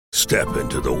Step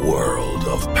into the world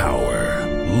of power,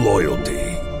 loyalty,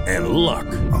 and luck.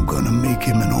 I'm gonna make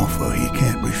him an offer he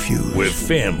can't refuse. With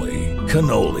family,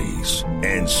 cannolis,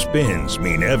 and spins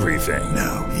mean everything.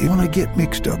 Now, you wanna get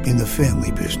mixed up in the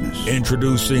family business.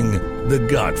 Introducing The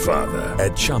Godfather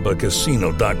at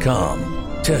ChumbaCasino.com.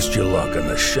 Test your luck in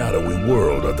the shadowy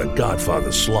world of The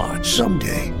Godfather slot.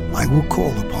 Someday, I will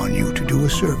call upon you to do a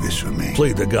service for me.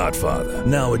 Play The Godfather,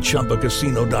 now at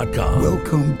ChumbaCasino.com.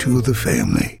 Welcome to the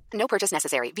family. No purchase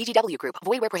necessary. VGW Group.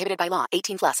 Void where prohibited by law.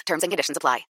 18+. Terms and conditions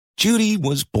apply. Judy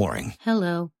was boring.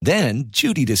 Hello. Then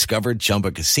Judy discovered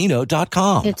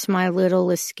ChumbaCasino.com. It's my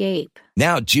little escape.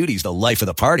 Now Judy's the life of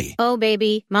the party. Oh,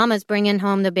 baby, mama's bringing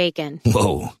home the bacon.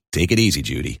 Whoa, take it easy,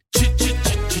 Judy.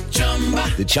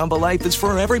 The Chumba life is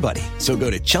for everybody. So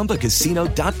go to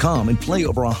ChumbaCasino.com and play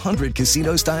over 100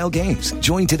 casino-style games.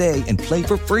 Join today and play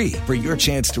for free for your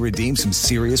chance to redeem some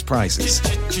serious prizes.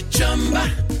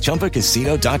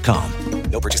 ChumbaCasino.com.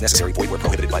 No purchase necessary. Void where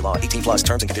prohibited by law. 18+.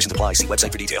 Terms and conditions apply. See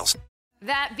website for details.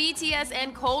 That BTS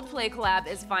and Coldplay collab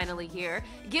is finally here.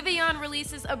 Giveon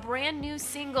releases a brand new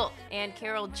single, and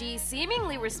Karol G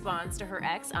seemingly responds to her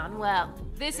ex unwell.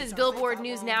 This is Billboard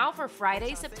News Now for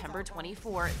Friday, September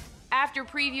 24th. After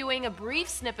previewing a brief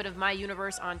snippet of My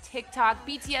Universe on TikTok,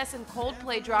 BTS and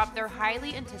Coldplay dropped their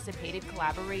highly anticipated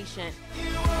collaboration.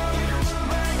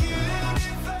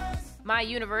 My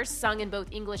Universe, sung in both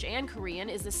English and Korean,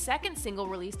 is the second single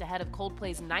released ahead of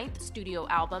Coldplay's 9th studio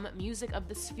album, Music of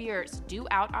the Spheres, due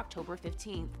out October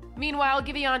 15th. Meanwhile,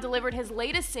 Giveon delivered his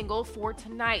latest single, For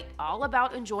Tonight, all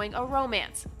about enjoying a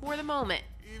romance for the moment.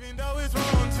 Even though it's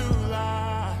wrong to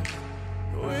lie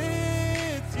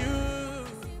with you.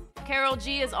 Karol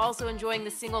G is also enjoying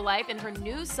the single life in her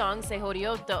new song, Se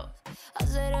Jodioto.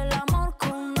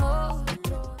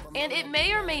 And it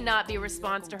may or may not be a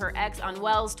response to her ex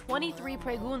Anuel's 23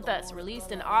 Preguntas,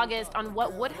 released in August on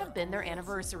what would have been their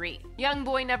anniversary. Young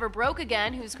Boy Never Broke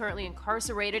Again, who's currently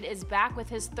incarcerated, is back with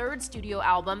his third studio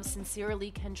album,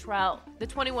 Sincerely Cantrell. The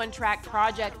 21-track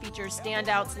project features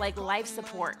standouts like Life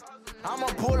Support, I'ma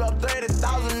pull up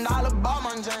 $30,000 bomb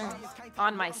on James.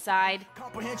 On My Side,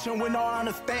 Comprehension with no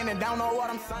understanding, don't know what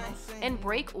I'm saying. and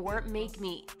Break or Make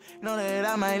Me. Know that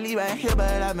I might leave out here,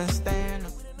 but I've been staying.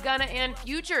 Gunna and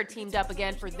Future teamed up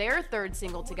again for their third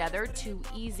single together, Too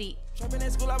Easy. Trapping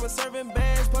in school, I was serving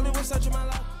bags, probably was searching my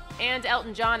life. And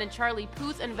Elton John and Charlie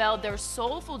Puth unveiled their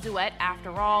soulful duet,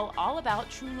 After all about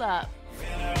true love.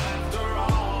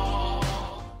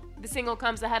 The single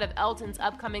comes ahead of Elton's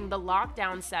upcoming The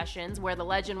Lockdown Sessions, where the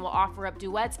legend will offer up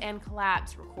duets and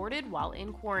collabs recorded while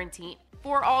in quarantine.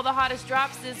 For all the hottest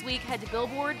drops this week, head to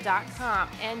Billboard.com.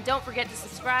 And don't forget to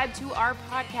subscribe to our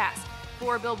podcast.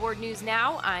 For Billboard News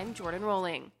Now, I'm Jordan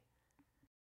Rolling.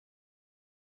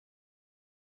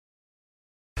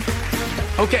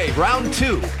 Okay, round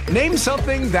two. Name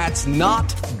something that's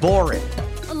not boring.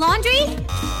 A laundry?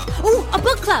 Ooh, a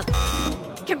book club.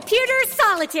 Computer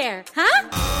solitaire, huh?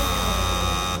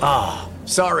 Ah,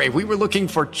 sorry, we were looking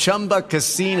for Chumba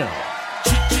Casino.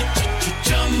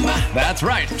 That's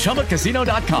right,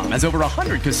 ChumbaCasino.com has over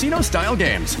 100 casino-style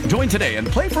games. Join today and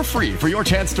play for free for your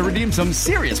chance to redeem some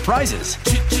serious prizes.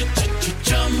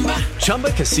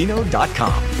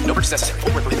 ChumbaCasino.com. No purchase necessary.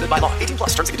 Void where prohibited by law. 18+.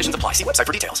 Terms and conditions apply. See website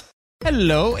for details.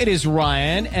 Hello, it is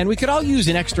Ryan, and we could all use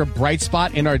an extra bright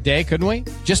spot in our day, couldn't we?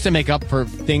 Just to make up for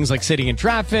things like sitting in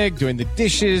traffic, doing the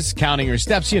dishes, counting your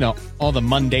steps, all the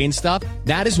mundane stuff.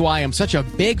 That is why I'm such a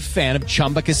big fan of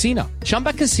Chumba Casino.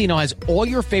 Chumba Casino has all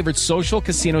your favorite social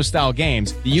casino-style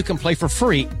games that you can play for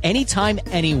free anytime,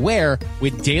 anywhere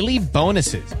with daily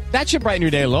bonuses. That should brighten your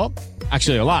day a little.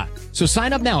 Actually, a lot. So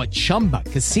sign up now at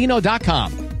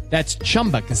ChumbaCasino.com. That's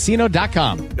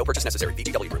ChumbaCasino.com. No purchase necessary.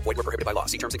 BTW Group. Void where prohibited by law.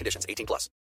 See terms and conditions. 18+.